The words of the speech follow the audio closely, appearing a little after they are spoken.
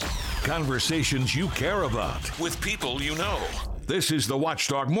Conversations you care about with people you know. This is the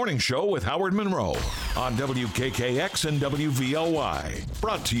Watchdog Morning Show with Howard Monroe on WKKX and WVLY.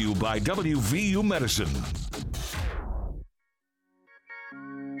 Brought to you by WVU Medicine.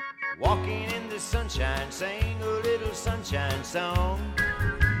 Walking in the sunshine, sing a little sunshine song.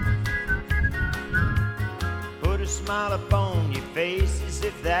 Put a smile upon your face as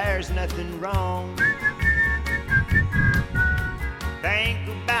if there's nothing wrong. Think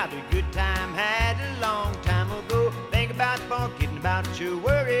about a good time had a long time ago. Think about forgetting about your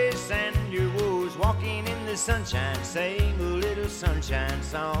worries and your woes. Walking in the sunshine, sing a little sunshine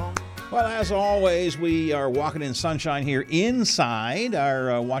song. Well, as always, we are walking in sunshine here inside.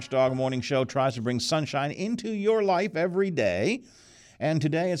 Our Watchdog Morning Show tries to bring sunshine into your life every day. And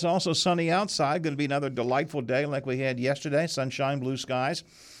today it's also sunny outside. Going to be another delightful day like we had yesterday. Sunshine, blue skies.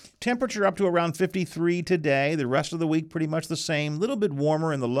 Temperature up to around 53 today. The rest of the week pretty much the same. A little bit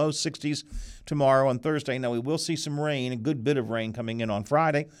warmer in the low 60s tomorrow and Thursday. Now we will see some rain, a good bit of rain coming in on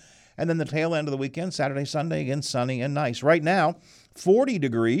Friday. And then the tail end of the weekend, Saturday, Sunday, again, sunny and nice. Right now, 40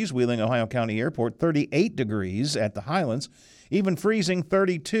 degrees, Wheeling, Ohio County Airport, 38 degrees at the Highlands, even freezing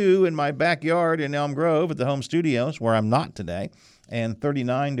 32 in my backyard in Elm Grove at the home studios, where I'm not today, and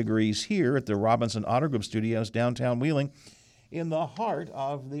 39 degrees here at the Robinson Auto Group Studios, downtown Wheeling, in the heart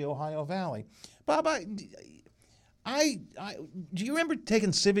of the Ohio Valley. Bob, do you remember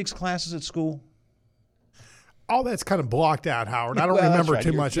taking civics classes at school? All that's kind of blocked out, Howard. I don't remember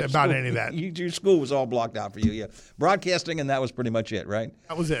too much about school, any of that. Your school was all blocked out for you, yeah. Broadcasting, and that was pretty much it, right?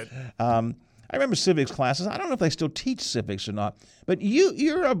 That was it. I remember civics classes. I don't know if they still teach civics or not, but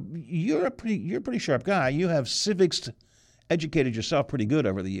you're a pretty sharp guy. You have civics educated yourself pretty good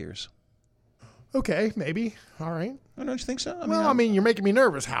over the years. Okay, maybe. All right. Oh, don't you think so? I mean, you're making me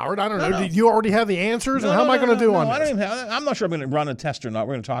nervous, Howard. I don't know. Do you already have the answers? How am I going to do on this? I don't even have. I'm not sure I'm going to run a test or not.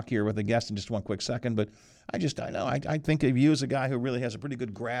 We're going to talk here with a guest in just one quick second, but I think of you as a guy who really has a pretty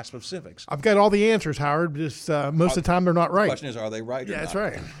good grasp of civics. I've got all the answers, Howard. Just most of the time they're not right. The question is, are they right or not? Yeah, that's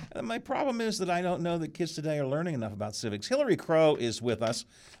right. My problem is that I don't know that kids today are learning enough about civics. Hillary Crow is with us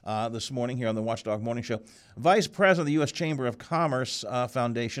this morning here on the Watchdog Morning Show, Vice President of the U.S. Chamber of Commerce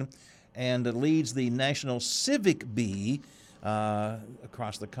Foundation, and leads the National Civic Bee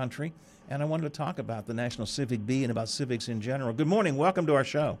across the country. And I wanted to talk about the National Civic Bee and about civics in general. Good morning. Welcome to our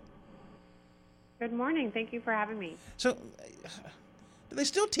show. Good morning. Thank you for having me. So, do they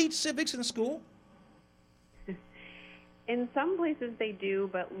still teach civics in school? In some places they do,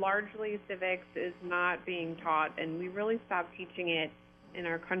 but largely civics is not being taught, and we really stopped teaching it in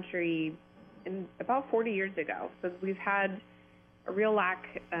our country in about 40 years ago. So we've had a real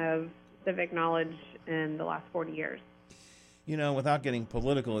lack of civic knowledge in the last 40 years. You know, without getting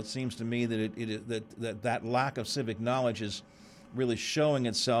political, it seems to me that that lack of civic knowledge is really showing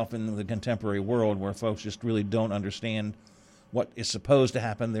itself in the contemporary world, where folks just really don't understand what is supposed to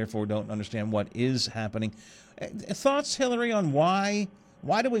happen, therefore don't understand what is happening. Thoughts, Hillary, on why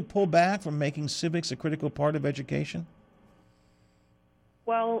do we pull back from making civics a critical part of education?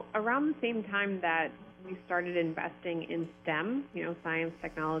 Well, around the same time that we started investing in STEM, science,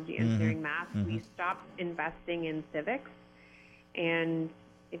 technology, engineering, math, we stopped investing in civics. And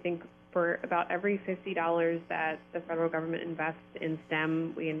I think for about every $50 that the federal government invests in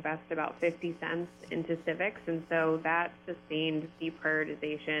STEM, we invest about 50 cents into civics. And so that sustained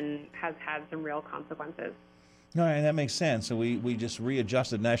deprioritization has had some real consequences. All right, that makes sense. So we just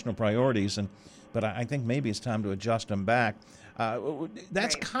readjusted national priorities, but I think maybe it's time to adjust them back.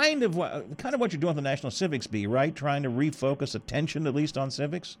 That's right. kind of what you're doing with the National Civics Bee, right? Trying to refocus attention at least on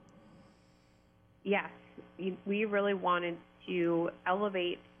civics? Yes. We really wanted to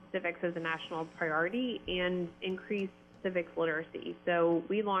elevate civics as a national priority and increase civics literacy. So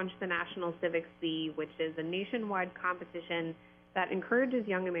we launched the National Civics Bee, which is a nationwide competition that encourages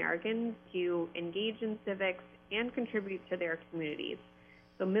young Americans to engage in civics and contribute to their communities.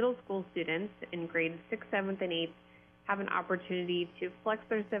 So middle school students in grades 6th, 7th, and 8th have an opportunity to flex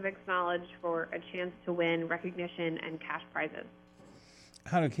their civics knowledge for a chance to win recognition and cash prizes.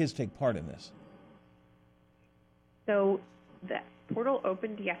 How do kids take part in this? So the portal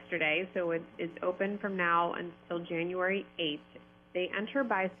opened yesterday, so it's open from now until January 8th. They enter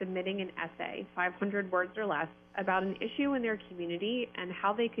by submitting an essay, 500 words or less, about an issue in their community and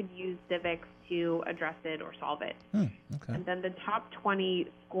how they could use civics to address it or solve it. Okay. And then the top 20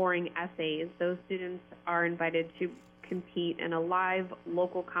 scoring essays, those students are invited to compete in a live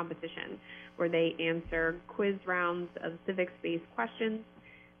local competition where they answer quiz rounds of civics-based questions.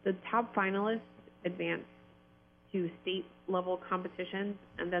 The top finalists advance to state-level competitions,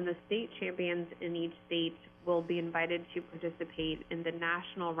 and then the state champions in each state will be invited to participate in the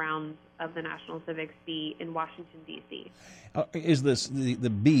national round of the National Civics Bee in Washington, D.C. Is this the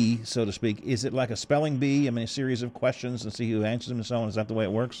bee, so to speak? Is it like a spelling bee? I mean, a series of questions and see who answers them and so on? Is that the way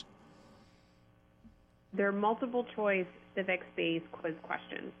it works? They're multiple choice civics-based quiz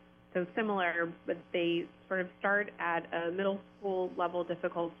questions. So similar, but they sort of start at a middle school level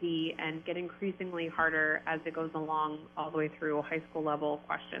difficulty and get increasingly harder as it goes along all the way through high school level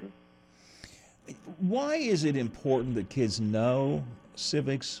questions. Why is it important that kids know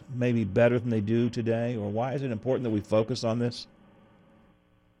civics maybe better than they do today, or why is it important that we focus on this?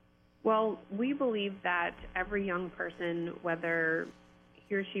 Well, we believe that every young person, whether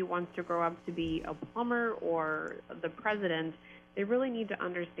he or she wants to grow up to be a plumber or the president, they really need to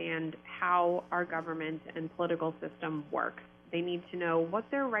understand how our government and political system works. They need to know what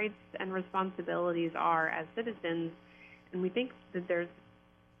their rights and responsibilities are as citizens, and we think that there's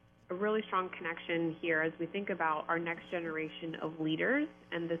a really strong connection here as we think about our next generation of leaders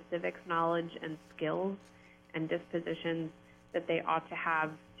and the civics knowledge and skills and dispositions that they ought to have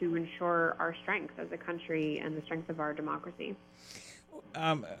to ensure our strength as a country and the strength of our democracy.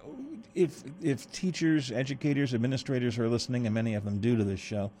 If teachers, educators, administrators are listening, and many of them do to this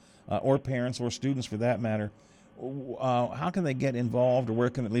show, or parents or students for that matter, how can they get involved, or where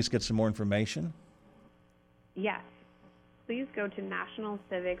can they at least get some more information? Yes. Please go to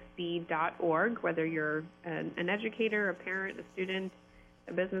nationalcivicsbee.org, whether you're an educator, a parent, a student,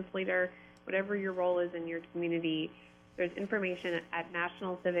 a business leader, whatever your role is in your community. There's information at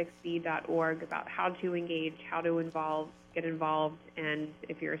nationalcivicsbee.org about how to engage, how to get involved, and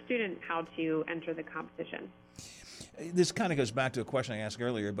if you're a student, how to enter the competition. This kind of goes back to a question I asked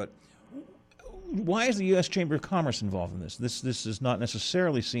earlier, but why is the U.S. Chamber of Commerce involved in this? This does not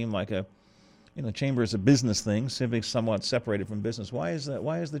necessarily seem like chamber is a business thing. Civics somewhat separated from business. Why is that?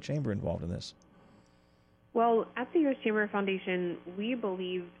 Why is the chamber involved in this? Well, at the U.S. Chamber Foundation, we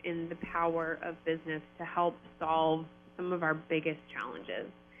believe in the power of business to help solve some of our biggest challenges.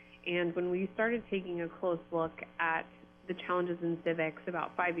 And when we started taking a close look at the challenges in civics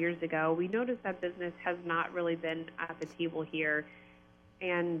about 5 years ago, we noticed that business has not really been at the table here.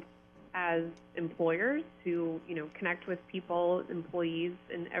 And as employers who, connect with people, employees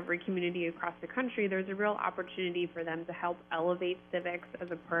in every community across the country, there's a real opportunity for them to help elevate civics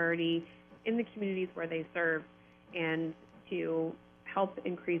as a priority in the communities where they serve and to help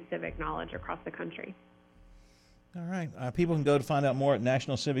increase civic knowledge across the country. All right. People can go to find out more at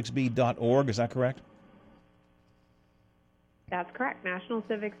nationalcivicsbee.org. Is that correct? That's correct,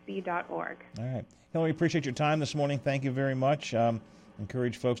 nationalcivicsbee.org. All right. Hillary, appreciate your time this morning. Thank you very much.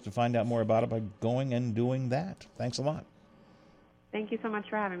 Encourage folks to find out more about it by going and doing that. Thanks a lot. Thank you so much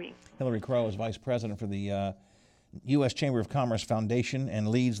for having me. Hillary Crow is Vice President for the U.S. Chamber of Commerce Foundation and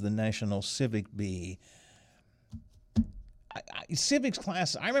leads the National Civic Bee. Civics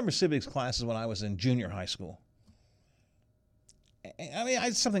class, I remember civics classes when I was in junior high school. I mean,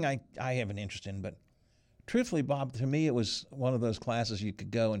 it's something I have an interest in, but truthfully, Bob, to me, it was one of those classes you could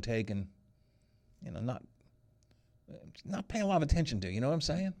go and take and, not pay a lot of attention to. You know what I'm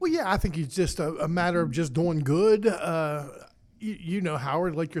saying? Well, yeah, I think it's just a matter of just doing good.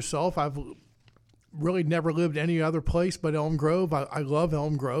 Howard, like yourself, I've really never lived any other place but Elm Grove. I love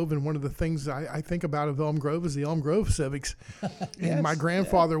Elm Grove, and one of the things I think about of Elm Grove is the Elm Grove Civics. Yes, and my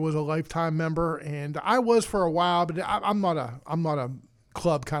grandfather was a lifetime member, and I was for a while, but I'm not a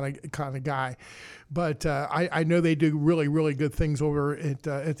club kind of guy. But I know they do really, really good things over at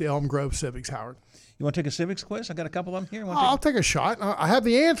the Elm Grove Civics, Howard. You want to take a civics quiz? I got a couple of them here. I'll take a shot. I have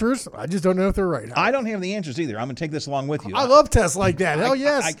the answers. I just don't know if they're right. I don't have the answers either. I'm going to take this along with you. I love tests like that. Hell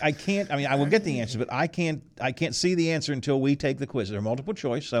yes. I can't. I mean, I will get the answers, but I can't see the answer until we take the quiz. They're multiple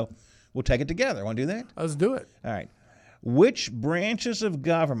choice, so we'll take it together. Want to do that? Let's do it. All right. Which branches of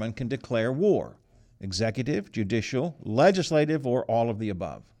government can declare war? Executive, judicial, legislative, or all of the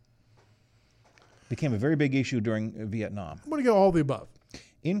above? Became a very big issue during Vietnam. I'm going to go all the above.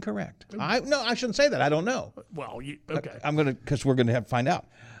 Incorrect. I shouldn't say that. I don't know. Well, okay. I'm going to, because we're going to have to find out.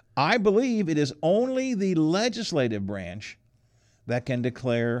 I believe it is only the legislative branch that can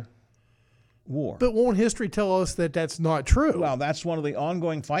declare war. But won't history tell us that that's not true? Well, that's one of the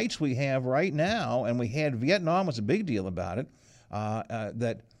ongoing fights we have right now, and we had Vietnam was a big deal about it.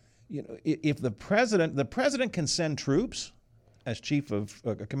 That if the president can send troops as chief of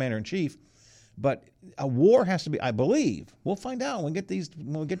commander in chief. But a war has to be, I believe. We'll find out when we get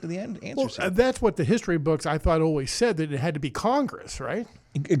to the answers. Well, that's what the history books, I thought, always said, that it had to be Congress, right?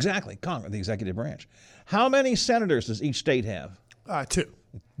 Exactly, Congress, the executive branch. How many senators does each state have? 2.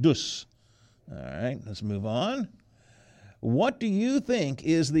 Dus. All right, let's move on. What do you think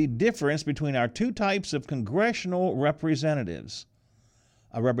is the difference between our two types of congressional representatives?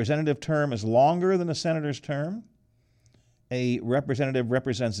 A representative term is longer than a senator's term. A representative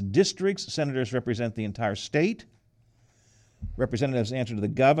represents districts. Senators represent the entire state. Representatives answer to the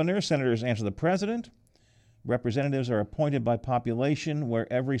governor. Senators answer to the president. Representatives are appointed by population,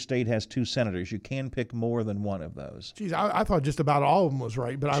 where every state has 2 senators. You can pick more than one of those. Geez, I thought just about all of them was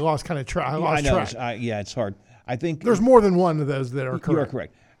right, but I lost kind of track. I know. It's hard. I think there's more than one of those that are correct. You are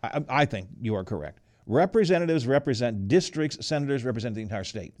correct. I think you are correct. Representatives represent districts. Senators represent the entire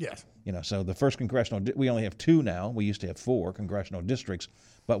state. Yes. So the first congressional, we only have 2 now. We used to have 4 congressional districts,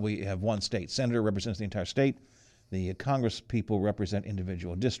 but we have 1 state. Senator represents the entire state. The Congress people represent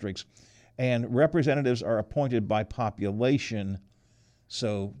individual districts. And representatives are appointed by population,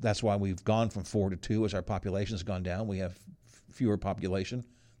 so that's why we've gone from 4 to 2 as our population has gone down. We have fewer population,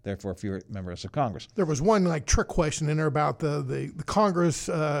 therefore fewer members of Congress. There was one trick question in there about the Congress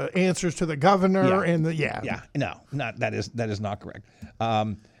answers to the governor and that is not correct.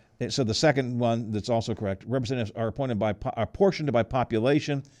 So the second one that's also correct: representatives are apportioned by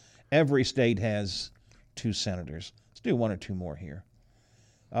population. Every state has 2 senators. Let's do 1 or 2 more here.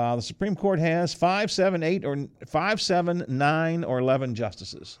 The Supreme Court has 5, 7, 9, or 11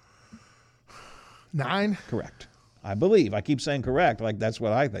 justices. 9? Correct. I believe. I keep saying correct, like that's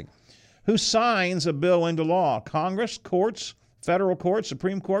what I think. Who signs a bill into law? Congress, courts, federal court,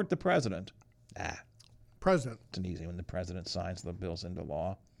 Supreme Court, the president. President. It's an easy one. The president signs the bills into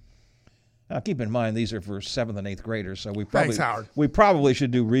law. Now, keep in mind, these are for 7th and 8th graders, so we probably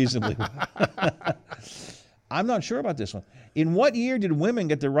should do reasonably well. I'm not sure about this one. In what year did women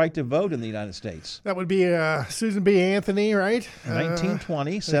get the right to vote in the United States? That would be Susan B. Anthony, right?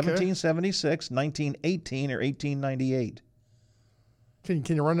 1920, 1776, 1918, or 1898. Can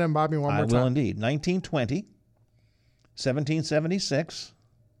you run them by me one more time? I will indeed. 1920, 1776,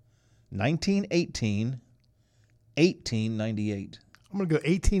 1918, 1898. I'm going to go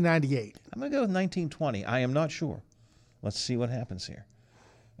 1898. I'm going to go with 1920. I am not sure. Let's see what happens here.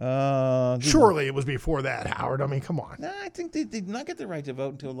 Surely it was before that, Howard. I mean, come on. No, I think they did not get the right to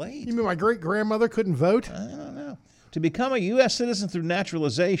vote until late. You mean my great-grandmother couldn't vote? I don't know. To become a U.S. citizen through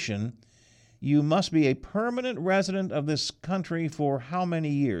naturalization, you must be a permanent resident of this country for how many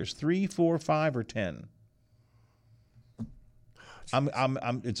years? 3, 4, 5, or 10?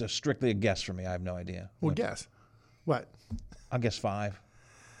 It's strictly a guess for me. I have no idea. Well, guess. What? I'll guess 5.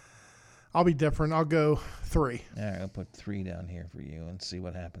 I'll be different. I'll go 3. All right, I'll put 3 down here for you and see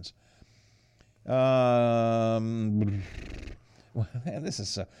what happens. This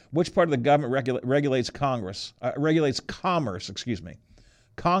is which part of the government regulates Congress? Regulates commerce, excuse me.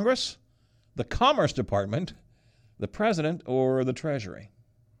 Congress, the Commerce Department, the President, or the Treasury?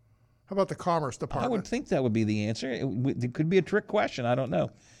 How about the Commerce Department? I would think that would be the answer. It could be a trick question. I don't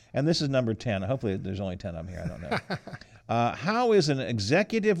know. And this is number 10. Hopefully there's only 10 of them here. I don't know. How is an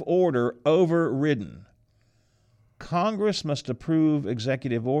executive order overridden? Congress must approve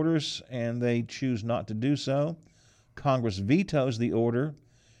executive orders, and they choose not to do so. Congress vetoes the order.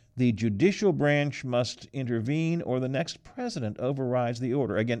 The judicial branch must intervene, or the next president overrides the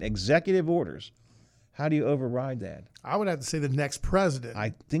order. Again, executive orders. How do you override that? I would have to say the next president.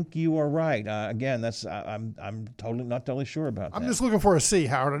 I think you are right. Again, I'm not totally sure about that. I'm just looking for a C,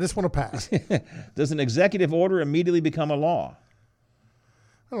 Howard. I just want to pass. Does an executive order immediately become a law?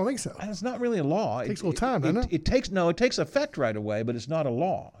 I don't think so. It's not really a law. It takes a little time, doesn't it? It takes effect right away, but it's not a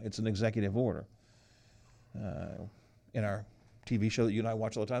law. It's an executive order. In our TV show that you and I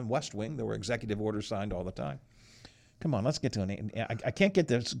watch all the time, West Wing, there were executive orders signed all the time. Come on, let's get to an. I can't get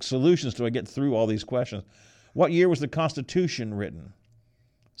the solutions till I get through all these questions. What year was the Constitution written?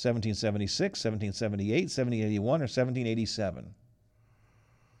 1776, 1778, 1781, or 1787?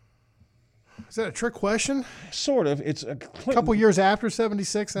 Is that a trick question? Sort of. It's a couple years after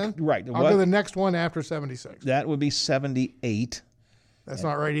 76, then? Right. I'll go the next one after 76. That would be 78. That's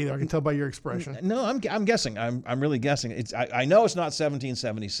not right either. I can tell by your expression. No, I'm guessing. I'm really guessing. I know it's not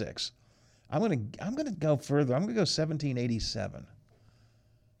 1776. I'm gonna go further. I'm gonna go 1787.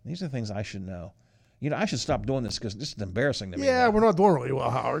 These are things I should know. I should stop doing this because this is embarrassing to me. Yeah, we're not doing really well,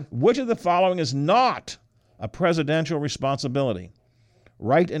 Howard. Which of the following is not a presidential responsibility?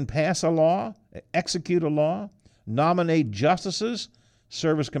 Write and pass a law, execute a law, nominate justices,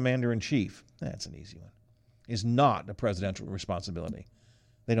 serve as commander-in-chief. That's an easy one. Is not a presidential responsibility.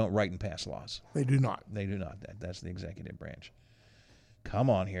 They don't write and pass laws. They do not. They do not. That's the executive branch.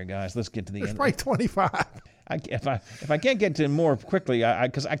 Come on here, guys. Let's get to the end. There's probably 25. If I can't get to more quickly,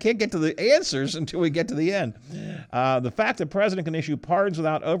 because I can't get to the answers until we get to the end. The fact that the president can issue pardons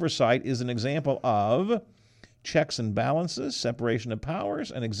without oversight is an example of checks and balances, separation of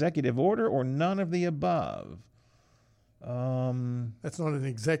powers, an executive order, or none of the above? That's not an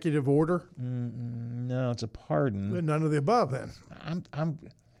executive order? No, it's a pardon. But none of the above, then.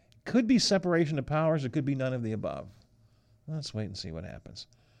 Could be separation of powers. It could be none of the above. Let's wait and see what happens.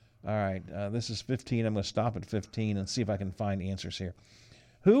 All right, this is 15. I'm going to stop at 15 and see if I can find answers here.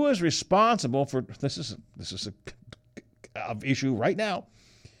 Who is responsible for this? Is a issue right now.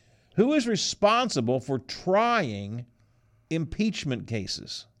 Who is responsible for trying impeachment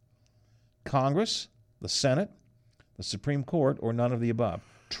cases? Congress, the Senate, the Supreme Court, or none of the above?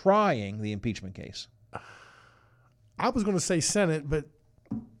 Trying the impeachment case. I was going to say Senate, but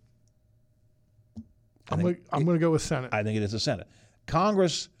I'm going to go with Senate. I think it is the Senate.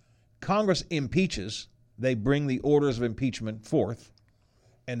 Congress impeaches. They bring the orders of impeachment forth,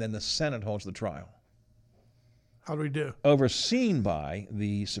 and then the Senate holds the trial. How do we do? Overseen by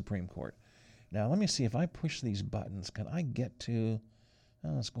the Supreme Court. Now, let me see if I push these buttons. Can I get to...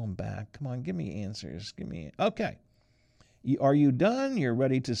 Oh, it's going back. Come on, give me answers. Okay. Are you done? You're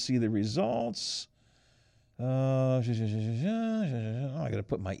ready to see the results. I got to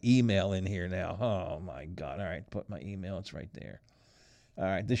put my email in here now. Oh, my God. All right, put my email. It's right there. All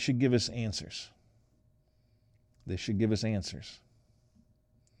right, this should give us answers. This should give us answers.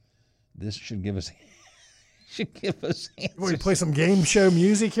 Want to play some game show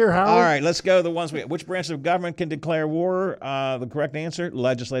music here, Howard? All right, let's go to the ones we have. Which branch of government can declare war? The correct answer,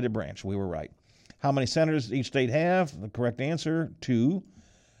 legislative branch. We were right. How many senators does each state have? The correct answer, 2.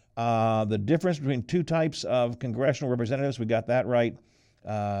 The difference between 2 types of congressional representatives, we got that right.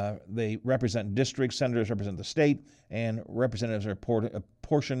 They represent districts, senators represent the state, and representatives are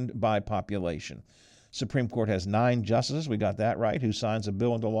apportioned by population. Supreme Court has 9 justices. We got that right. Who signs a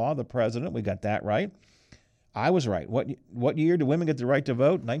bill into law? The president. We got that right. I was right. What year do women get the right to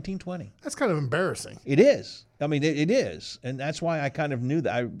vote? 1920. That's kind of embarrassing. It is. I mean, it is. And that's why I kind of knew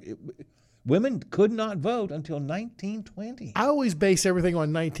that. Women could not vote until 1920. I always base everything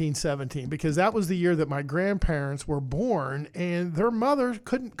on 1917 because that was the year that my grandparents were born, and their mother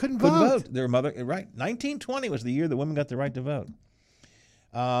couldn't vote. Their mother, right? 1920 was the year that women got the right to vote.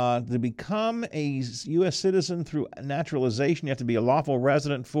 To become a U.S. citizen through naturalization, you have to be a lawful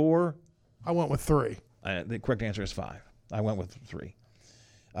resident for? I went with 3. The correct answer is 5. I went with 3.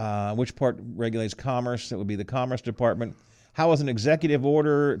 Which part regulates commerce? That would be the Commerce Department. How is an executive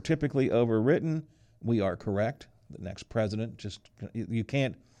order typically overwritten? We are correct. The next president,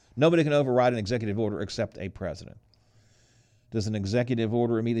 nobody can override an executive order except a president. Does an executive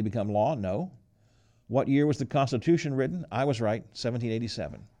order immediately become law? No. What year was the Constitution written? I was right,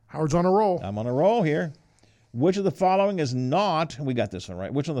 1787. Howard's on a roll. I'm on a roll here. Which of the following is not, we got this one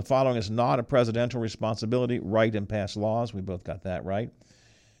right, which of the following is not a presidential responsibility? Write and pass laws. We both got that right.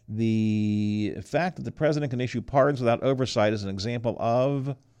 The fact that the president can issue pardons without oversight is an example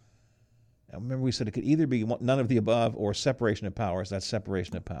of, remember we said it could either be none of the above or separation of powers. That's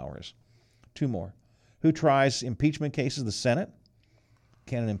separation of powers. 2 more. Who tries impeachment cases? The Senate.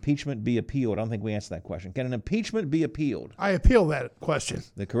 Can an impeachment be appealed? I don't think we answered that question. Can an impeachment be appealed? I appeal that question.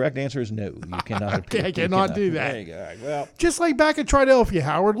 The correct answer is no. You cannot appeal. I cannot do that. There you go. All right, well, just like back at Triadelphia,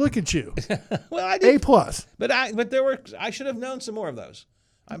 Howard. Look at you. Well, I did. A+. But I should have known some more of those.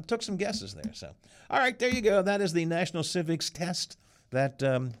 I took some guesses there. So, all right, there you go. That is the National Civics test that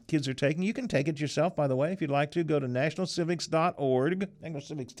kids are taking. You can take it yourself, by the way, if you'd like to. Go to nationalcivics.org,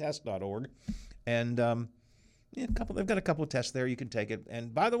 nationalcivicstest.org, and they've got a couple of tests there. You can take it.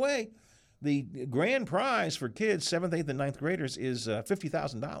 And by the way, the grand prize for kids, 7th, 8th, and 9th graders is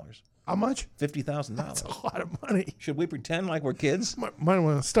 $50,000. How much? $50,000. That's a lot of money. Should we pretend like we're kids? Might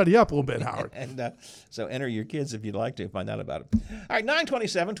want to study up a little bit, Howard. And so enter your kids if you'd like to find out about it. All right,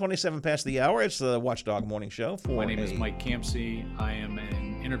 9:27, 27 past the hour. It's the Watchdog Morning Show. My name is Mike Campsey. I am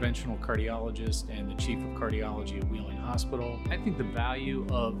an interventional cardiologist and the chief of cardiology at Wheeling Hospital. I think the value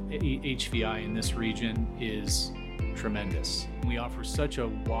of HVI in this region is tremendous. We offer such a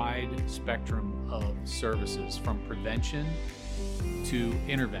wide spectrum of services from prevention to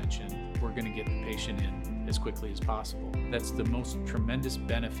intervention. We're going to get the patient in as quickly as possible. That's the most tremendous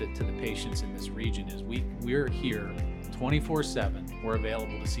benefit to the patients in this region is we're here 24/7. We're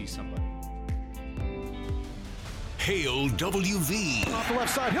available to see somebody. Hail WV. Off the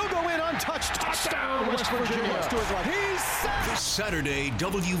left side, he'll go in untouched. Touchdown, West Virginia. He's set. This Saturday,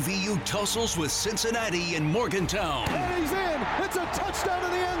 WVU tussles with Cincinnati and Morgantown. And he's in. It's a touchdown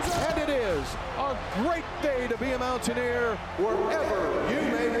in the end zone. And it is a great day to be a Mountaineer wherever you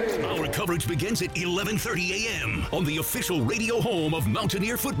may be. Our coverage begins at 11:30 a.m. on the official radio home of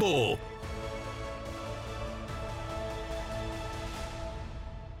Mountaineer football.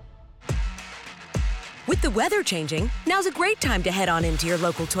 With the weather changing, now's a great time to head on into your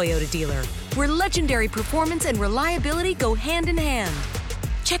local Toyota dealer, where legendary performance and reliability go hand in hand.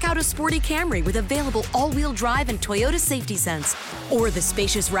 Check out a sporty Camry with available all-wheel drive and Toyota Safety Sense, or the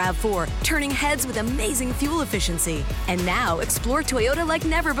spacious RAV4, turning heads with amazing fuel efficiency. And now explore Toyota like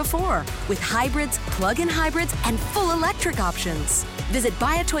never before, with hybrids, plug-in hybrids, and full electric options. Visit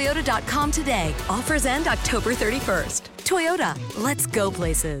buyatoyota.com today. Offers end October 31st. Toyota, let's go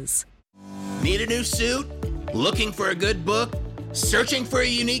places. Need a new suit? Looking for a good book? Searching for a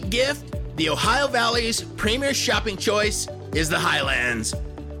unique gift? The Ohio Valley's premier shopping choice is the Highlands.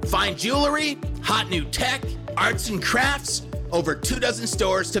 Find jewelry, hot new tech, arts and crafts, over 24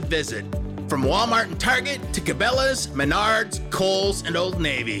 stores to visit. From Walmart and Target to Cabela's, Menards, Kohl's, and Old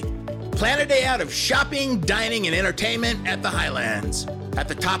Navy. Plan a day out of shopping, dining, and entertainment at the Highlands. At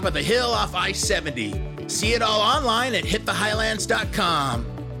the top of the hill off I-70. See it all online at hitthehighlands.com.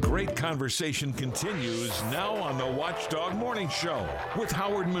 Great conversation continues now on the Watchdog Morning Show with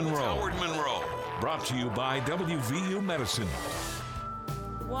Howard Monroe. Brought to you by WVU Medicine.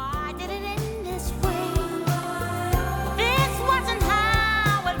 Why did it end this way? This wasn't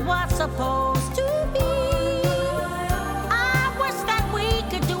how it was supposed to be. I wish that we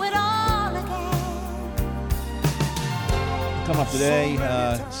could do it all again. Come up today,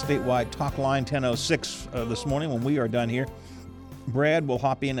 statewide talk line 10:06 this morning when we are done here. Brad will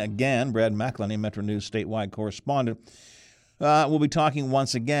hop in again. Brad McElhenney, Metro News statewide correspondent. We'll be talking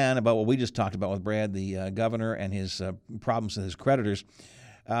once again about what we just talked about with Brad, the governor, and his problems with his creditors.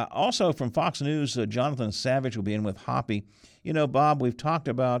 Also from Fox News, Jonathan Savage will be in with Hoppy. You know, Bob, we've talked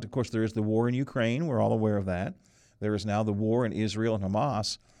about, of course, there is the war in Ukraine. We're all aware of that. There is now the war in Israel and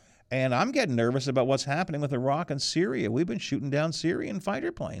Hamas. And I'm getting nervous about what's happening with Iraq and Syria. We've been shooting down Syrian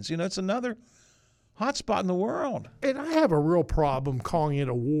fighter planes. You know, it's another hot spot in the world. And I have a real problem calling it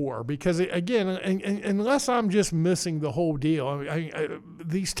a war because, again, unless I'm just missing the whole deal,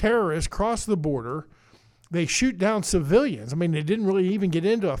 these terrorists cross the border. They shoot down civilians. I mean, they didn't really even get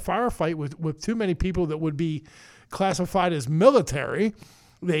into a firefight with too many people that would be classified as military.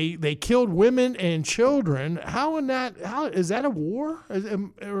 They killed women and children. How is that a war?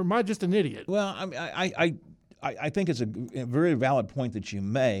 Or am I just an idiot? Well, I think it's a very valid point that you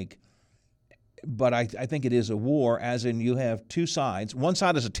make. But I think it is a war, as in you have two sides. One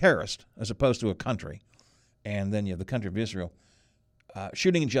side is a terrorist, as opposed to a country. And then you have the country of Israel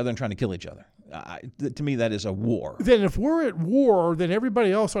shooting each other and trying to kill each other. To me, that is a war. Then if we're at war, then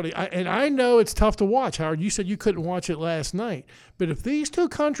everybody else ought to. And I know it's tough to watch, Howard. You said you couldn't watch it last night. But if these two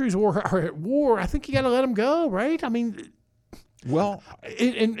countries are at war, I think you got to let them go, right? I mean... Well,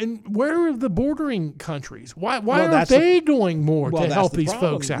 and where are the bordering countries? Why aren't they doing more to help these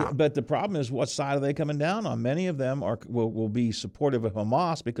folks out? But the problem is, what side are they coming down on? Many of them will be supportive of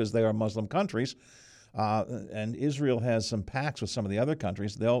Hamas because they are Muslim countries, and Israel has some pacts with some of the other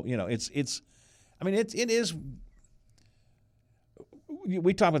countries. It is.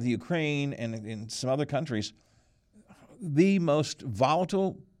 We talk about the Ukraine and some other countries. The most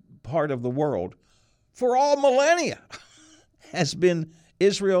volatile part of the world for all millennia has been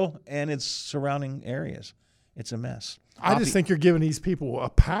Israel and its surrounding areas. It's a mess. I just think you're giving these people a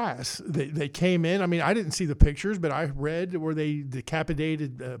pass. They came in. I mean, I didn't see the pictures, but I read where they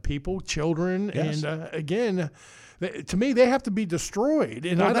decapitated people, children, yes. And again, to me, they have to be destroyed.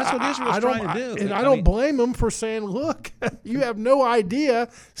 And that's what Israel's trying to do. And I don't blame them for saying, look, you have no idea.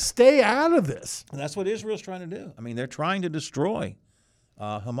 Stay out of this. And that's what Israel's trying to do. I mean, they're trying to destroy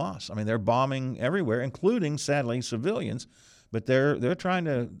Hamas. I mean, they're bombing everywhere, including, sadly, civilians. But they're trying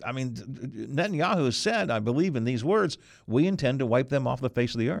to, I mean, Netanyahu has said, I believe in these words, we intend to wipe them off the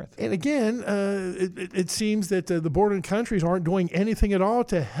face of the earth. And again, it seems that the bordering countries aren't doing anything at all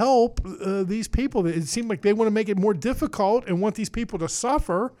to help these people. It seems like they want to make it more difficult and want these people to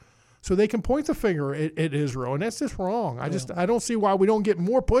suffer so they can point the finger at Israel. And that's just wrong. I don't see why we don't get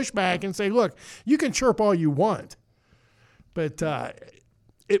more pushback and say, look, you can chirp all you want.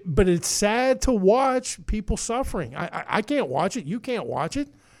 But it's sad to watch people suffering. I can't watch it. You can't watch it.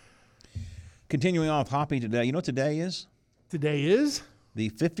 Continuing on with Hoppy today. You know what today is? Today is? The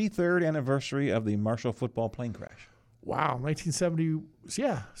 53rd anniversary of the Marshall football plane crash. Wow, 1970.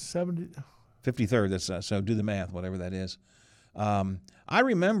 Yeah, 70. 53rd. That's so do the math, whatever that is. I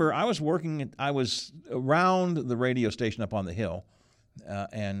remember I was around the radio station up on the hill.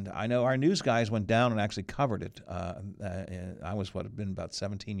 And I know our news guys went down and actually covered it. I was been about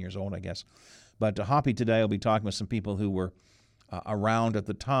 17 years old, I guess. But Hoppy today will be talking with some people who were around at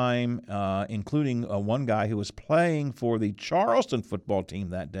the time, including one guy who was playing for the Charleston football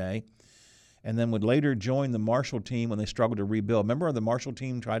team that day. and then would later join the Marshall team when they struggled to rebuild. Remember, the Marshall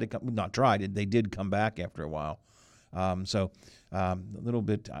team they did come back after a while. So a little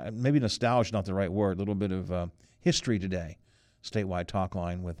bit, maybe nostalgia is not the right word, a little bit of history today. Statewide Talk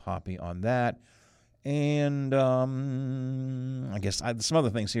Line with Hoppy on that. And I guess some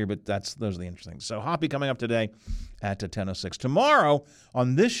other things here, but those are the interesting things. So Hoppy coming up today at 10:06. Tomorrow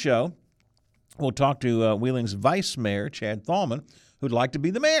on this show, we'll talk to Wheeling's Vice Mayor, Chad Thalman, who'd like to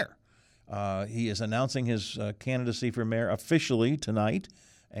be the mayor. He is announcing his candidacy for mayor officially tonight,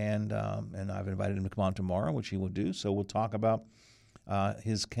 and I've invited him to come on tomorrow, which he will do. So we'll talk about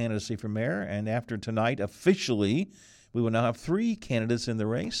his candidacy for mayor. And after tonight, officially, we will now have 3 candidates in the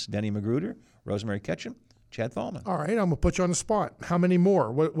race: Denny Magruder, Rosemary Ketchum, Chad Thalman. All right, I'm going to put you on the spot. How many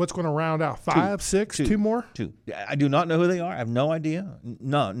more? What's going to round out? 5, 6, 2 more? 2. I do not know who they are. I have no idea.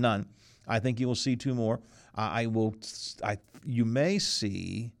 No, none. I think you will see 2 more. You may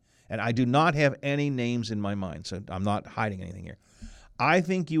see, and I do not have any names in my mind, so I'm not hiding anything here. I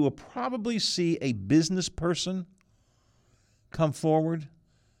think you will probably see a business person come forward,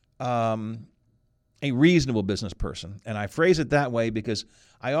 a reasonable business person. And I phrase it that way because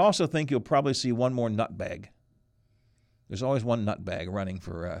I also think you'll probably see one more nutbag. There's always one nutbag running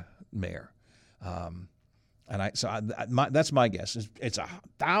for mayor. That's my guess. It's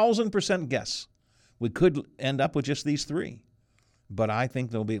 1,000% guess. We could end up with just these 3. But I think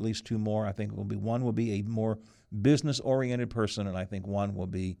there'll be at least 2 more. I think one will be a more business-oriented person, and I think one will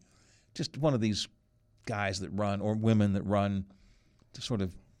be just one of these guys that run or women that run to sort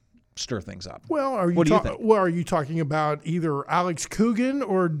of stir things up. Well, are you talking about either Alex Coogan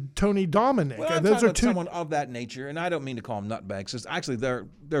or Tony Dominic? Well, those are 2 someone of that nature, and I don't mean to call them nutbags. Actually,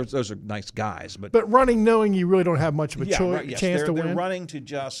 those are nice guys, but running knowing you really don't have much of a chance to win. They're running to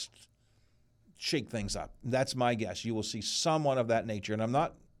just shake things up. That's my guess. You will see someone of that nature, and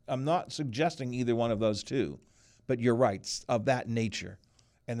I'm not suggesting either one of those 2, but you're right, of that nature.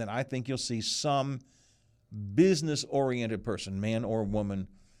 And then I think you'll see some business-oriented person, man or woman,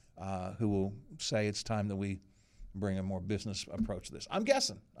 who will say it's time that we bring a more business approach to this. I'm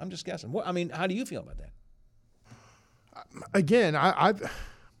guessing. I'm just guessing. How do you feel about that? Again,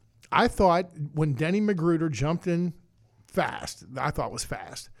 I thought when Denny Magruder jumped in fast, I thought was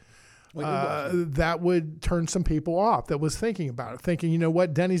fast. That would turn some people off that was thinking about it, thinking, you know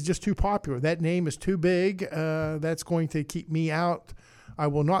what, Denny's just too popular. That name is too big. That's going to keep me out. I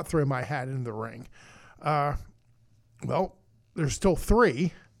will not throw my hat in the ring. Well, there's still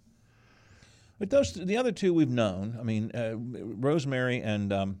 3. But the other 2 we've known. I mean, Rosemary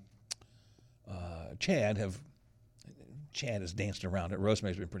and Chad has danced around it.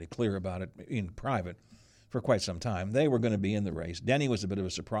 Rosemary's been pretty clear about it in private for quite some time. They were going to be in the race. Denny was a bit of a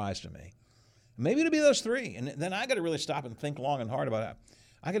surprise to me. Maybe it'll be those 3, and then I got to really stop and think long and hard about it.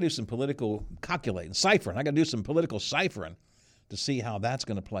 I got to do some political calculating, ciphering. I got to do some political ciphering to see how that's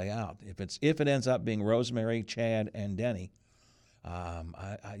going to play out. If it ends up being Rosemary, Chad, and Denny,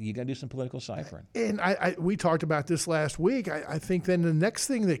 you got to do some political ciphering. And we talked about this last week. I think then the next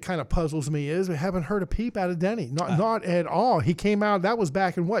thing that kind of puzzles me is we haven't heard a peep out of Denny. Not at all. He came out, that was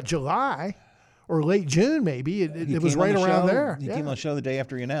back in July or late June maybe. It was right around there. He came on the show the day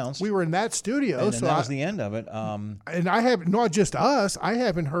after he announced. We were in that studio. And that was the end of it. And I have, not just us, I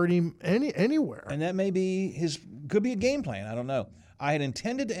haven't heard him anywhere. And that could be a game plan. I don't know. I had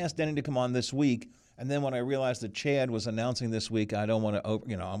intended to ask Denny to come on this week. And then when I realized that Chad was announcing this week, I don't want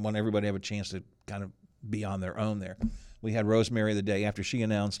to, I want everybody to have a chance to kind of be on their own there. We had Rosemary the day after she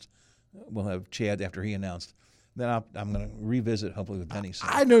announced. We'll have Chad after he announced. Then I'm going to revisit, hopefully, with Denny soon.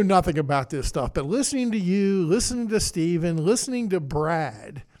 I know nothing about this stuff, but listening to you, listening to Steven, listening to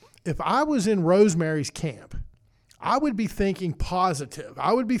Brad, if I was in Rosemary's camp, I would be thinking positive.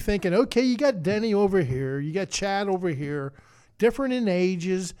 I would be thinking, okay, you got Denny over here, you got Chad over here, different in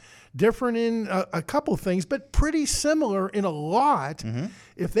ages, different in a couple things, but pretty similar in a lot. Mm-hmm.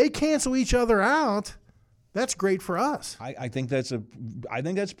 If they cancel each other out, that's great for us. I think that's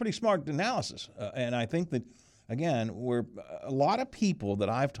pretty smart analysis, and I think that again, we're a lot of people that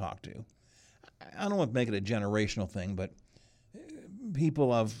I've talked to. I don't want to make it a generational thing, but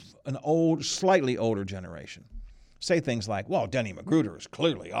people of an slightly older generation say things like, "Well, Denny Magruder is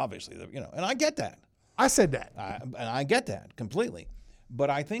clearly, obviously, and I get that. I said that, and I get that completely. But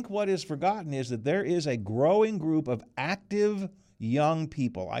I think what is forgotten is that there is a growing group of active young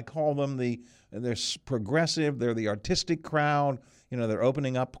people. I call them they're progressive. They're the artistic crowd. They're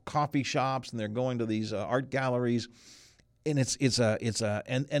opening up coffee shops and they're going to these art galleries, and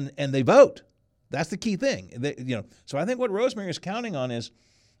and they vote. That's the key thing. So I think what Rosemary is counting on is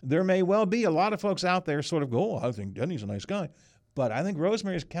there may well be a lot of folks out there sort of go, "Oh, I think Denny's a nice guy," But I think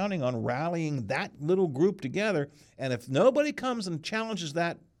Rosemary's counting on rallying that little group together. And if nobody comes and challenges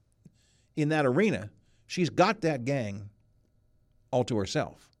that in that arena, she's got that gang all to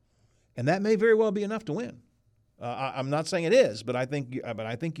herself. And that may very well be enough to win. I'm not saying it is, but I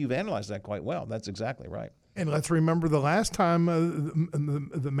think you've analyzed that quite well. That's exactly right. And let's remember the last time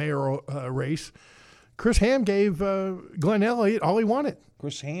the mayor race, Chris Ham gave Glenn Elliott all he wanted.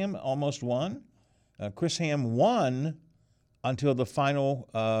 Chris Ham almost won. Chris Ham won until the final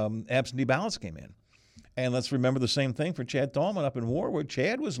absentee ballots came in. And let's remember the same thing for Chad Tallman up in Warwood.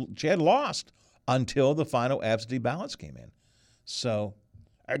 Chad lost until the final absentee ballots came in. So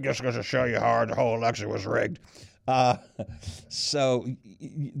I just goes to show you how hard the whole election was rigged. So,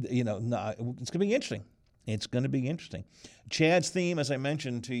 it's going to be interesting. It's going to be interesting. Chad's theme, as I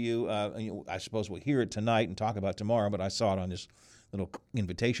mentioned to you, I suppose we'll hear it tonight and talk about it tomorrow, but I saw it on his little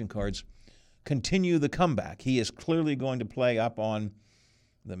invitation cards. Continue the comeback. He is clearly going to play up on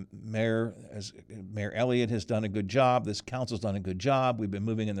the mayor. Mayor Elliott has done a good job. This council's done a good job. We've been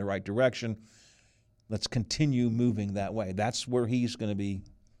moving in the right direction. Let's continue moving that way. That's where he's going to be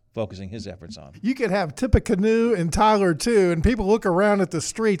focusing his efforts on. You could have Tippecanoe and Tyler too, and people look around at the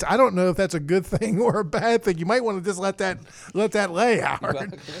streets. I don't know if that's a good thing or a bad thing. You might want to just let that lay,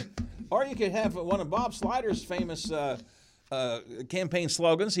 Howard. Or you could have one of Bob Slider's famous campaign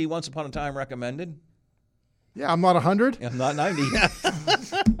slogans he once upon a time recommended. Yeah, I'm not 100. I'm not 90.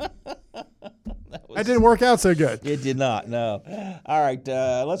 That didn't work out so good. It did not, no. All right,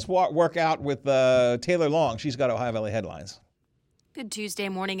 let's work out with Taylor Long. She's got Ohio Valley headlines. Good Tuesday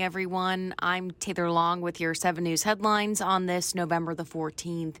morning, everyone. I'm Taylor Long with your 7 News headlines on this November the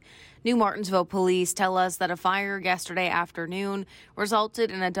 14th. New Martinsville police tell us that a fire yesterday afternoon resulted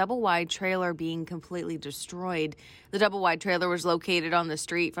in a double-wide trailer being completely destroyed. The double-wide trailer was located on the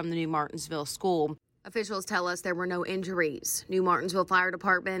street from the New Martinsville school. Officials tell us there were no injuries. New Martinsville Fire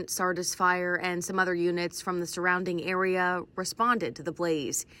Department, Sardis Fire, and some other units from the surrounding area responded to the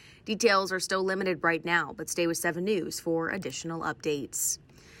blaze. Details are still limited right now, but stay with 7 News for additional updates.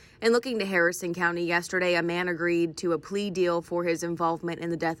 And looking to Harrison County yesterday, a man agreed to a plea deal for his involvement in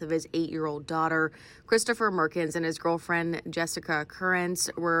the death of his 8-year-old daughter. Christopher Merkins and his girlfriend Jessica Currence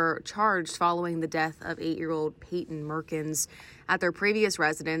were charged following the death of 8-year-old Peyton Merkins at their previous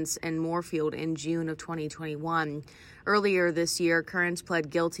residence in Moorfield in June of 2021. Earlier this year, Currence pled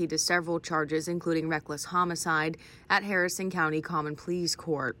guilty to several charges, including reckless homicide, at Harrison County Common Pleas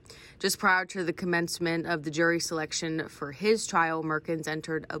Court. Just prior to the commencement of the jury selection for his trial, Merkins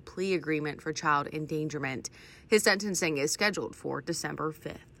entered a plea agreement for child endangerment. His sentencing is scheduled for December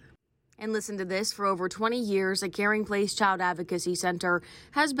 5th. And listen to this, for over 20 years, a Caring Place Child Advocacy Center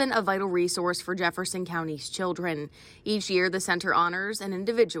has been a vital resource for Jefferson County's children. Each year, the center honors an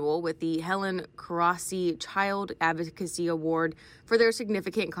individual with the Helen Karasi Child Advocacy Award for their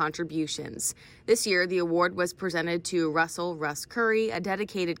significant contributions. This year, the award was presented to Russ Curry, a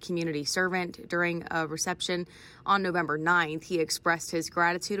dedicated community servant. During a reception on November 9th, he expressed his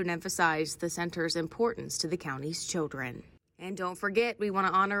gratitude and emphasized the center's importance to the county's children. And don't forget, we want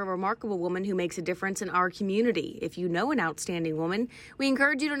to honor a remarkable woman who makes a difference in our community. If you know an outstanding woman, we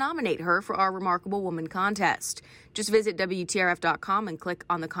encourage you to nominate her for our Remarkable Woman contest. Just visit WTRF.com and click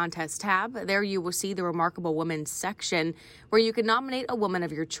on the contest tab. There you will see the Remarkable Women section where you can nominate a woman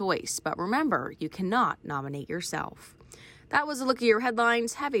of your choice. But remember, you cannot nominate yourself. That was a look at your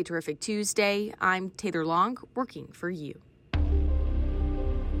headlines. Have a terrific Tuesday. I'm Taylor Long, working for you.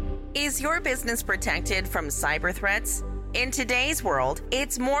 Is your business protected from cyber threats? In today's world,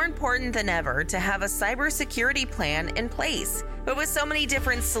 it's more important than ever to have a cybersecurity plan in place. But with so many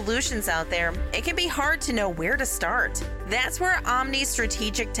different solutions out there, it can be hard to know where to start. That's where Omni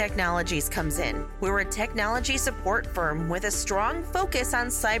Strategic Technologies comes in. We're a technology support firm with a strong focus on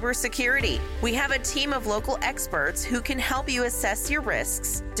cybersecurity. We have a team of local experts who can help you assess your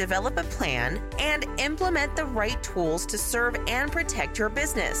risks, develop a plan, and implement the right tools to serve and protect your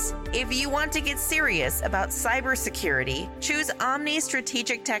business. If you want to get serious about cybersecurity, choose Omni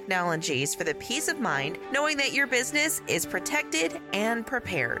Strategic Technologies for the peace of mind knowing that your business is protected and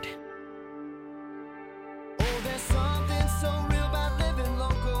prepared.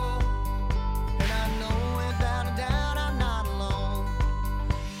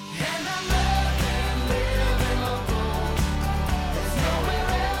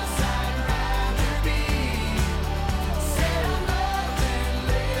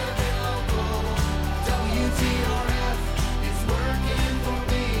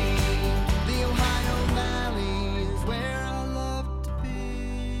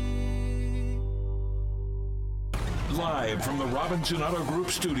 Live from the Robinson Auto Group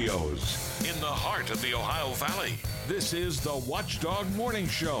studios in the heart of the Ohio Valley, This is the Watchdog Morning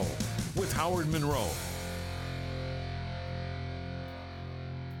Show with Howard Monroe.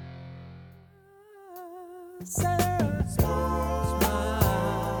 Sarah, smile.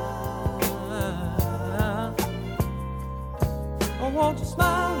 Oh, won't you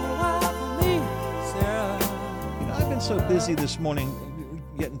smile a while for me, Sarah? You know, I've been so busy this morning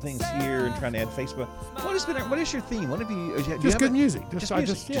getting things here and trying to add Facebook. What is your theme? What have you? Just good music. Just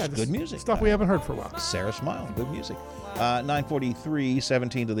good music. Stuff we haven't heard for a while. Sarah Smile, good music. 9:43,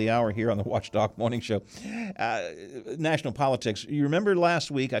 17 to the hour here on the Watchdog Morning Show. National politics. You remember last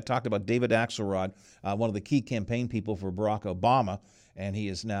week I talked about David Axelrod, one of the key campaign people for Barack Obama, and he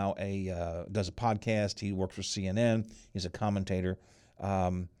is now does a podcast. He works for CNN. He's a commentator.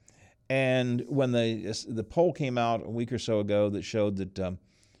 And when the poll came out a week or so ago that showed that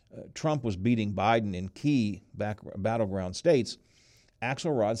Trump was beating Biden in key battleground states,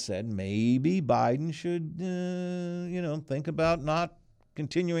 Axelrod said maybe Biden should, think about not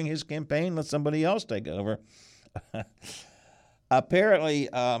continuing his campaign, let somebody else take over. Apparently,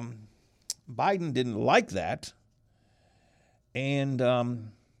 Biden didn't like that, and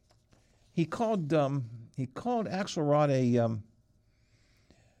he called Axelrod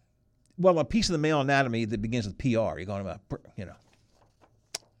a piece of the male anatomy that begins with PR. You're going about,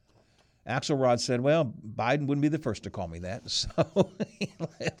 Axelrod said, well, Biden wouldn't be the first to call me that, so he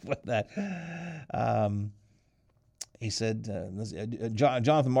left with that. He said,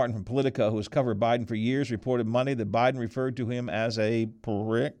 Jonathan Martin from Politico, who has covered Biden for years, reported Monday that Biden referred to him as a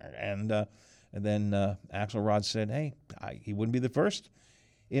prick, and then Axelrod said, hey, he wouldn't be the first.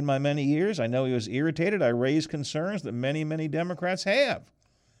 In my many years, I know he was irritated. I raised concerns that many, many Democrats have.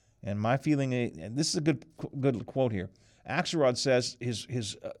 And my feeling, and this is a good quote here, Axelrod says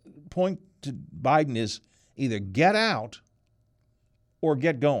his point to Biden is either get out or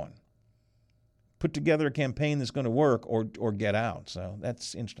get going. Put together a campaign that's going to work or get out. So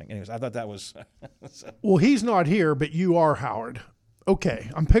that's interesting. Anyways, I thought that was... Well, he's not here, but you are, Howard. Okay,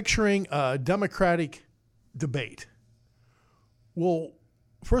 I'm picturing a Democratic debate. Well,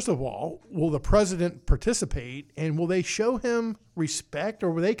 first of all, will the president participate, and will they show him respect, or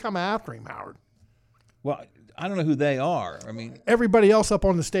will they come after him, Howard? Well, I don't know who they are. I mean, everybody else up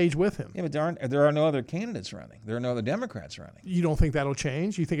on the stage with him. Yeah, but there are no other candidates running. There are no other Democrats running. You don't think that'll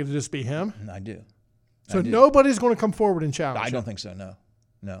change? You think it'll just be him? I do. So nobody's going to come forward and challenge I him? don't think so,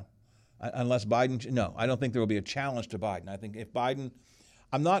 no. Unless Biden, no. I don't think there will be a challenge to Biden. I think if Biden,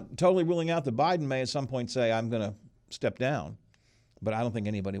 I'm not totally ruling out that Biden may at some point say, I'm going to step down, but I don't think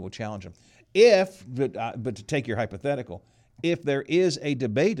anybody will challenge him. But to take your hypothetical, if there is a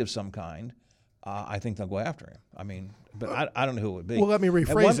debate of some kind, I think they'll go after him. I mean, but I don't know who it would be. Well, let me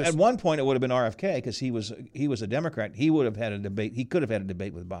rephrase this. At one point, it would have been RFK because he was a Democrat. He would have had a debate. He could have had a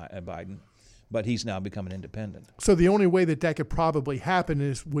debate with Biden, but he's now become an independent. So the only way that could probably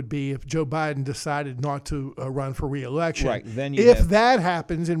happen would be if Joe Biden decided not to run for re-election. Right. Then that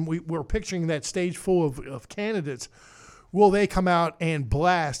happens, and we're picturing that stage full of candidates, will they come out and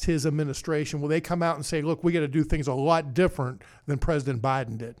blast his administration? Will they come out and say, look, we got to do things a lot different than President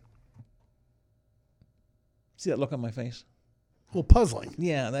Biden did? See that look on my face? A little puzzling.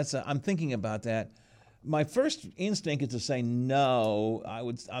 Yeah, I'm thinking about that. My first instinct is to say no.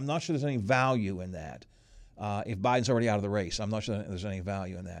 I'm not sure there's any value in that. If Biden's already out of the race, I'm not sure there's any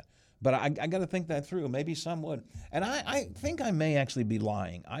value in that. But I got to think that through. Maybe some would. And I think I may actually be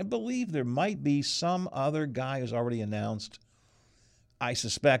lying. I believe there might be some other guy who's already announced. I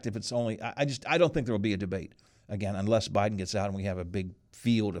suspect if it's only, I don't think there will be a debate, again, unless Biden gets out and we have a big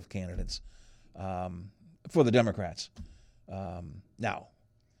field of candidates for the Democrats. Now,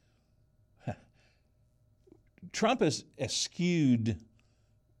 Trump has eschewed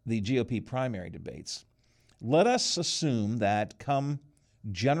the GOP primary debates. Let us assume that come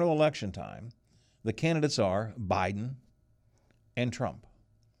general election time, the candidates are Biden and Trump.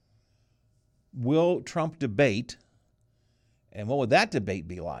 Will Trump debate, and what would that debate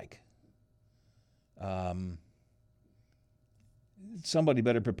be like? Somebody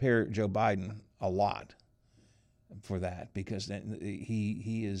better prepare Joe Biden a lot for that, because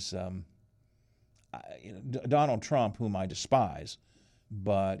he is Donald Trump, whom I despise,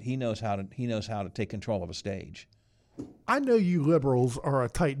 but he knows how to take control of a stage. I know you liberals are a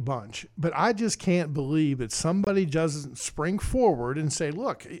tight bunch, but I just can't believe that somebody doesn't spring forward and say,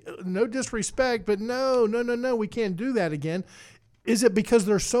 look, no disrespect, but no, we can't do that again. Is it because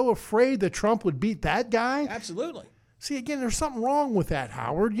they're so afraid that Trump would beat that guy? Absolutely. See, again, there's something wrong with that,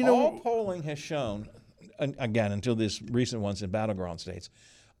 Howard. All polling has shown, again, until these recent ones in battleground states,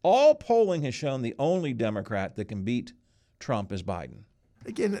 all polling has shown the only Democrat that can beat Trump is Biden.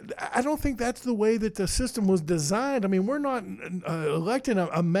 Again, I don't think that's the way that the system was designed. I mean, we're not electing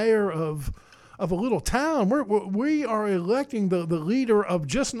a mayor of a little town. We are electing the leader of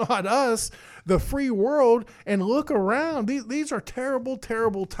just not us, the free world. And look around. These are terrible,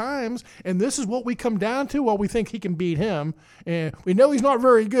 terrible times. And this is what we come down to. Well, we think he can beat him. And we know he's not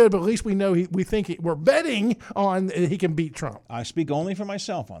very good, but at least we know we're betting on he can beat Trump. I speak only for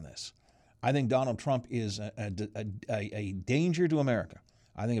myself on this. I think Donald Trump is a danger to America.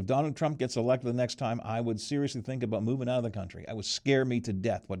 I think if Donald Trump gets elected the next time, I would seriously think about moving out of the country. It would scare me to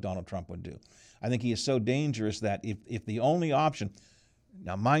death what Donald Trump would do. I think he is so dangerous that if the only option,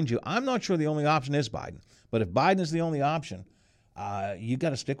 now mind you, I'm not sure the only option is Biden, but if Biden is the only option, you got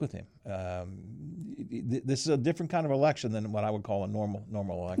to stick with him. This is a different kind of election than what I would call a normal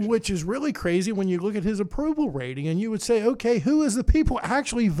election. Which is really crazy when you look at his approval rating and you would say, okay, who is the people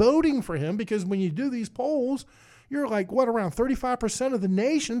actually voting for him? Because when you do these polls, you're like, what, around 35% of the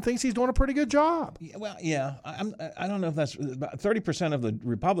nation thinks he's doing a pretty good job. Well, yeah, I don't know if that's about 30% of the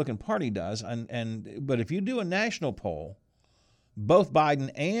Republican Party does, but if you do a national poll, both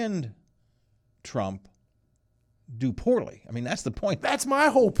Biden and Trump do poorly. I mean, that's the point. That's my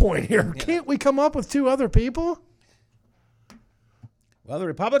whole point here. Yeah. Can't we come up with two other people? Well, the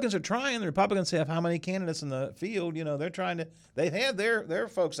Republicans are trying. The Republicans have how many candidates in the field? You know, they're trying to. They have their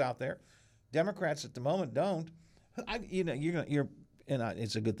folks out there. Democrats at the moment don't.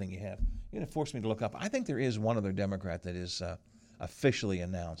 It's a good thing you have. You're going to force me to look up. I think there is one other Democrat that is officially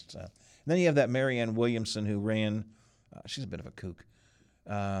announced. And then you have that Marianne Williamson who ran. She's a bit of a kook.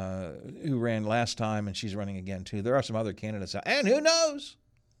 Who ran last time, and she's running again too. There are some other candidates out, and who knows?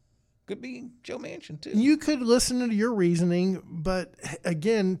 Could be Joe Manchin too. You could listen to your reasoning, but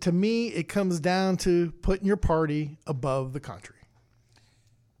again, to me, it comes down to putting your party above the country.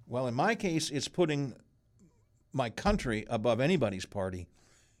 Well, in my case, it's putting my country above anybody's party.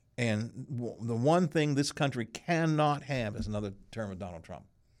 And the one thing this country cannot have is another term of Donald Trump.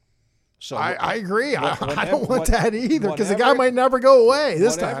 So I agree. I don't want that either because the guy might never go away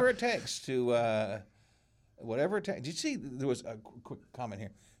this time. Whatever it takes to, whatever it takes. Did you see, there was a quick comment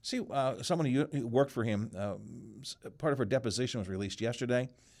here. See, someone who worked for him, part of her deposition was released yesterday.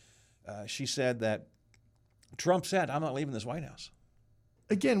 She said that Trump said, I'm not leaving this White House.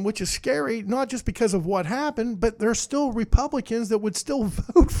 Again, which is scary, not just because of what happened, but there's still Republicans that would still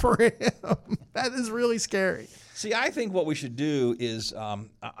vote for him. That is really scary. See, I think what we should do is,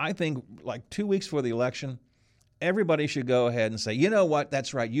 I think like 2 weeks before the election, everybody should go ahead and say, you know what,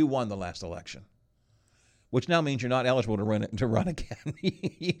 that's right, you won the last election, which now means you're not eligible to run again.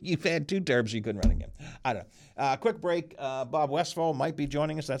 You've had 2 terms, you couldn't run again. I don't know. Quick break. Bob Westphal might be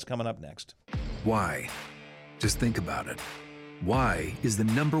joining us. That's coming up next. Why? Just think about it. Why is the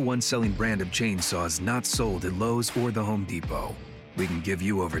 #1 selling brand of chainsaws not sold at Lowe's or the Home Depot? We can give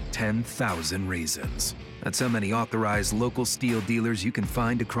you over 10,000 reasons. That's how many authorized local steel dealers you can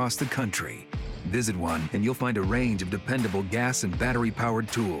find across the country. Visit one and you'll find a range of dependable gas and battery-powered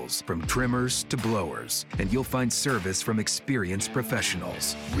tools, from trimmers to blowers. And you'll find service from experienced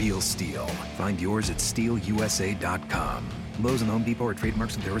professionals. Real steel. Find yours at steelusa.com. Lowe's and Home Depot are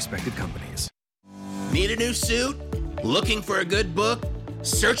trademarks of their respective companies. Need a new suit? Looking for a good book?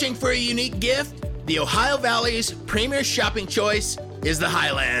 Searching for a unique gift? The Ohio Valley's premier shopping choice is the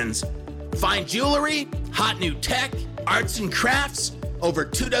Highlands. Find jewelry, hot new tech, arts and crafts, over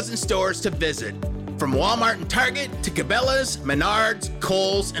 24 stores to visit. From Walmart and Target to Cabela's, Menards,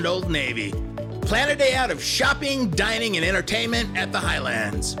 Kohl's, and Old Navy. Plan a day out of shopping, dining, and entertainment at the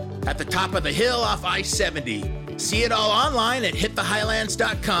Highlands. At the top of the hill off I-70. See it all online at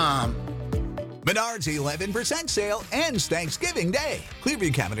hitthehighlands.com. Menards 11% sale ends Thanksgiving Day.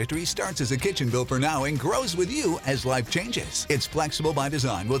 Clearview Cabinetry starts as a kitchen built for now and grows with you as life changes. It's flexible by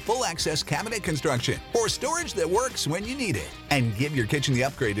design with full access cabinet construction or storage that works when you need it. And give your kitchen the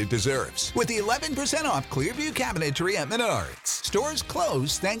upgrade it deserves with the 11% off Clearview Cabinetry at Menards. Stores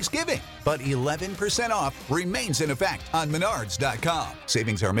close Thanksgiving, but 11% off remains in effect on Menards.com.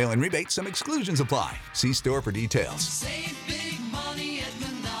 Savings are mail-in rebates. Some exclusions apply. See store for details. Save big money at Menards.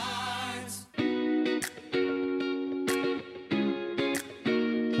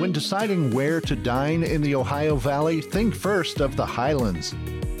 When deciding where to dine in the Ohio Valley, think first of the Highlands.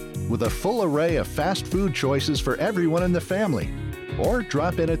 With a full array of fast food choices for everyone in the family. Or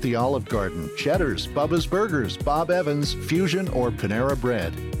drop in at the Olive Garden, Cheddar's, Bubba's Burgers, Bob Evans, Fusion, or Panera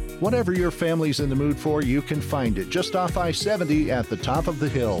Bread. Whatever your family's in the mood for, you can find it just off I-70 at the top of the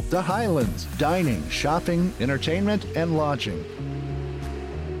hill. The Highlands. Dining, shopping, entertainment, and lodging.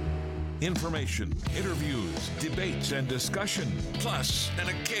 Information, interviews, debates, and discussion, plus an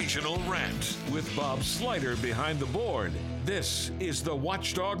occasional rant with Bob Slider behind the board. This is the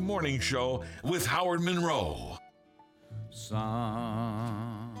Watchdog Morning Show with Howard Monroe. Somewhere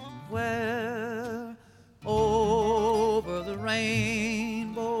over the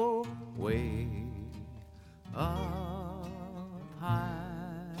rainbow, way up high,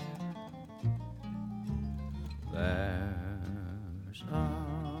 there's a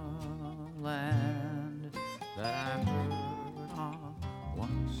land that I heard of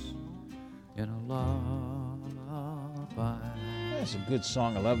once in a lullaby. It's a good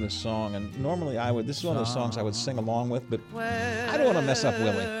song. I love this song, and normally this is one of those songs I would sing along with, but I don't want to mess up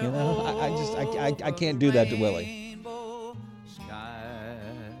Willie. You know, I can't do that to Willie.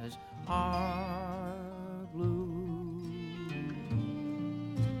 Skies are blue,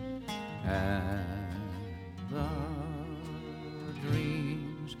 and the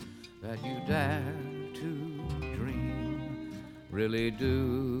dreams that you dare to dream really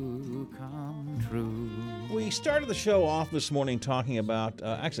do come true. We started the show off this morning talking about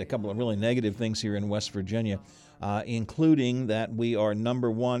actually a couple of really negative things here in West Virginia, including that we are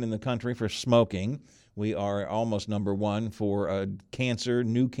number one in the country for smoking. We are almost number one for cancer,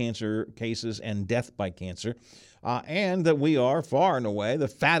 new cancer cases, and death by cancer, and that we are far and away the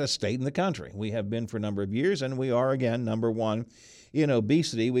fattest state in the country. We have been for a number of years, and we are, again, number one in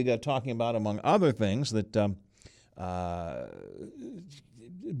obesity. We got talking about, among other things, that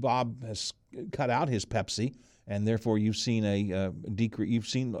Bob has cut out his Pepsi, and therefore you've seen a decrease. You've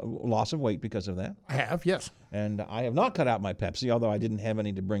seen loss of weight because of that. I have, yes. And I have not cut out my Pepsi, although I didn't have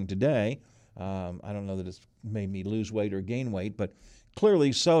any to bring today. I don't know that it's made me lose weight or gain weight, but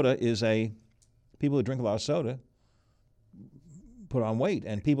clearly soda is people who drink a lot of soda put on weight,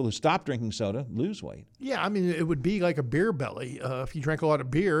 and people who stop drinking soda lose weight. Yeah, I mean, it would be like a beer belly. If you drank a lot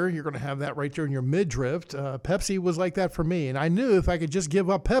of beer, you're going to have that right there in your midriff. Pepsi was like that for me, and I knew if I could just give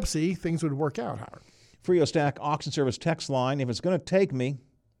up Pepsi, things would work out, Howard. Frio Stack Auction Service text line, if it's going to take me,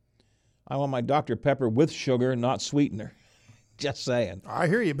 I want my Dr. Pepper with sugar, not sweetener. Just saying. I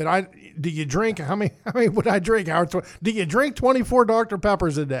hear you, but do you drink, how many would I drink, Howard? Do you drink 24 Dr.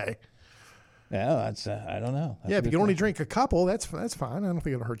 Peppers a day? Yeah, that's I don't know. That's if you can only drink a couple, that's fine. I don't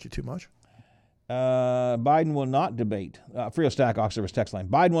think it'll hurt you too much. Biden will not debate. Frio Stack Auction Service text line.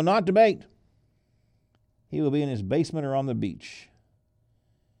 Biden will not debate. He will be in his basement or on the beach.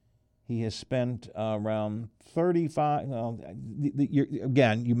 He has spent around 35.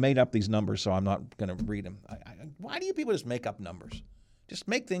 Again, you made up these numbers, so I'm not going to read them. Why do you people just make up numbers? Just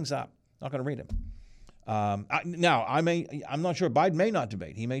make things up. Not going to read them. I'm not sure. Biden may not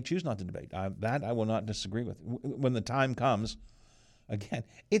debate. He may choose not to debate. That I will not disagree with. When the time comes, again,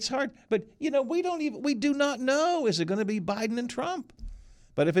 it's hard. But we do not know. Is it going to be Biden and Trump?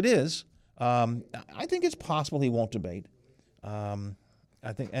 But if it is, I think it's possible he won't debate.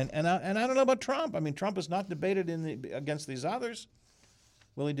 I think, and I don't know about Trump. I mean, Trump has not debated against these others.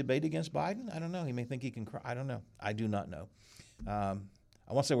 Will he debate against Biden? I don't know. He may think he can. I don't know. I do not know.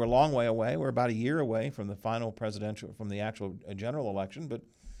 I won't say we're a long way away. We're about a year away from the final from the actual general election, but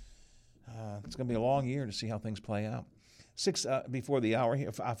it's going to be a long year to see how things play out. 5 before the hour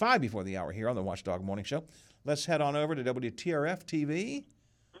here on the Watchdog Morning Show. Let's head on over to WTRF TV.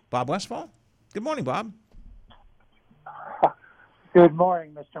 Bob Westfall. Good morning, Bob. Good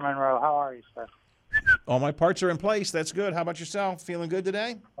morning, Mr. Monroe. How are you, sir? All my parts are in place. That's good. How about yourself? Feeling good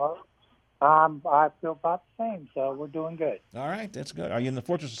today? I feel about the same, so we're doing good. All right, that's good. Are you in the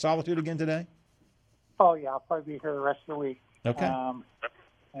Fortress of Solitude again today? Oh, yeah, I'll probably be here the rest of the week. Okay.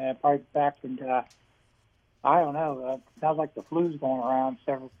 And probably back in, I don't know, sounds like the flu's going around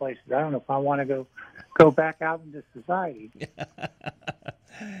several places. I don't know if I want to go back out into society.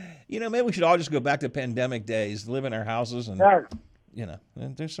 Maybe we should all just go back to pandemic days, live in our houses, and,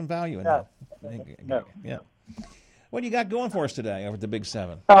 there's some value in that. No. Yeah. What do you got going for us today over at the Big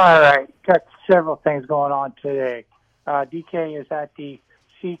 7? All right. Got several things going on today. DK is at the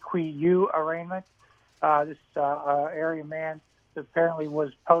CQU arraignment. This area man apparently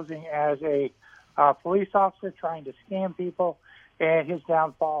was posing as a police officer trying to scam people, and his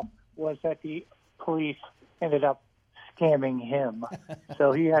downfall was that the police ended up scamming him.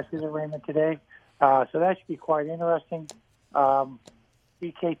 So he has his arraignment today. So that should be quite interesting.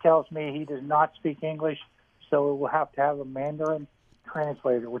 DK tells me he does not speak English, so we'll have to have a Mandarin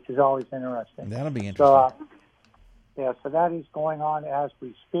translator, which is always interesting. That'll be interesting. So that is going on as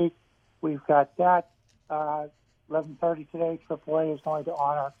we speak. We've got that. 11:30 today, AAA is going to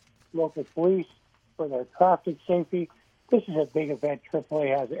honor local police for their traffic safety. This is a big event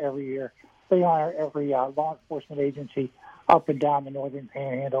AAA has every year. They honor every law enforcement agency up and down the northern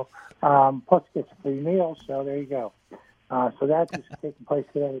panhandle, plus get some free meals, so there you go. So that is taking place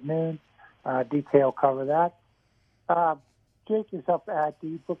today at noon. DK will cover that. Jake is up at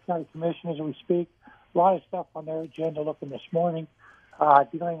the Book County Commission as we speak. A lot of stuff on their agenda looking this morning,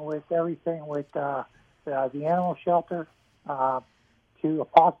 dealing with everything with the animal shelter to a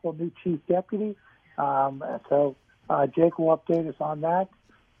possible new chief deputy. So Jake will update us on that.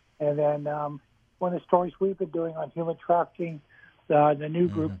 And then one of the stories we've been doing on human trafficking, the new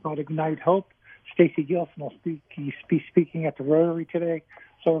group called Ignite Hope. Stacey Gilson will be speaking at the Rotary today,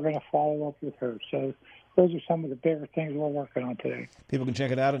 so we're going to follow up with her. So those are some of the bigger things we're working on today. People can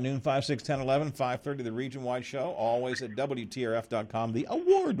check it out at noon, 5, 6, 10, 11, 5:30, the region-wide show, always at WTRF.com, the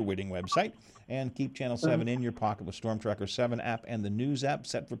award-winning website. And keep Channel 7 in your pocket with Storm Tracker 7 app and the News app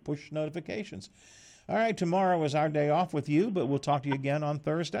set for push notifications. All right, tomorrow is our day off with you, but we'll talk to you again on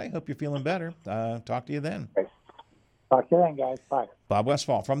Thursday. Hope you're feeling better. Talk to you then. Talk to you then, guys. Bye. Bob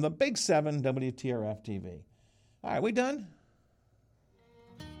Westfall from the Big 7 WTRF TV. All right, we done?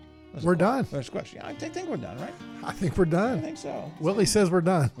 We're done. There's a question. I think we're done, right? I think we're done. I think so. Willie says we're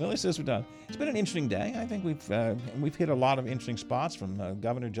done. Willie says we're done. It's been an interesting day. I think we've hit a lot of interesting spots, from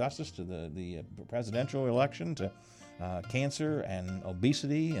Governor Justice to the presidential election to cancer and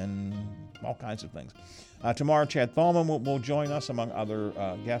obesity and all kinds of things. Tomorrow, Chad Thalman will join us among other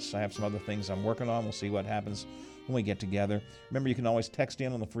guests. I have some other things I'm working on. We'll see what happens when we get together. Remember, you can always text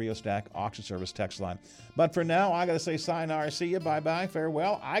in on the Frio Stack Auction Service text line. But for now, I got to say sayonara, see you, bye-bye,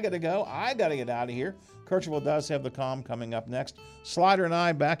 farewell. I got to go. I got to get out of here. Kirchhoff does have the calm coming up next. Slider and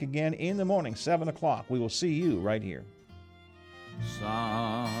I back again in the morning, 7 o'clock. We will see you right here.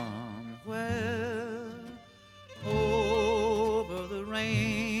 Somewhere over the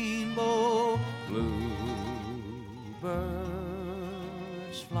rainbow, bluebirds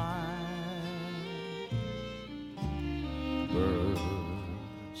fly.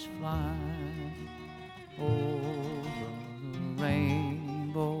 Birds fly over the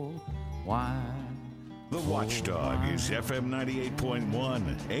rainbow. Why? The Watchdog is FM 98.1,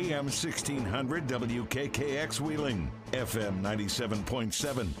 AM 1600 WKKX Wheeling, FM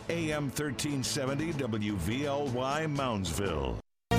 97.7, AM 1370 WVLY Moundsville.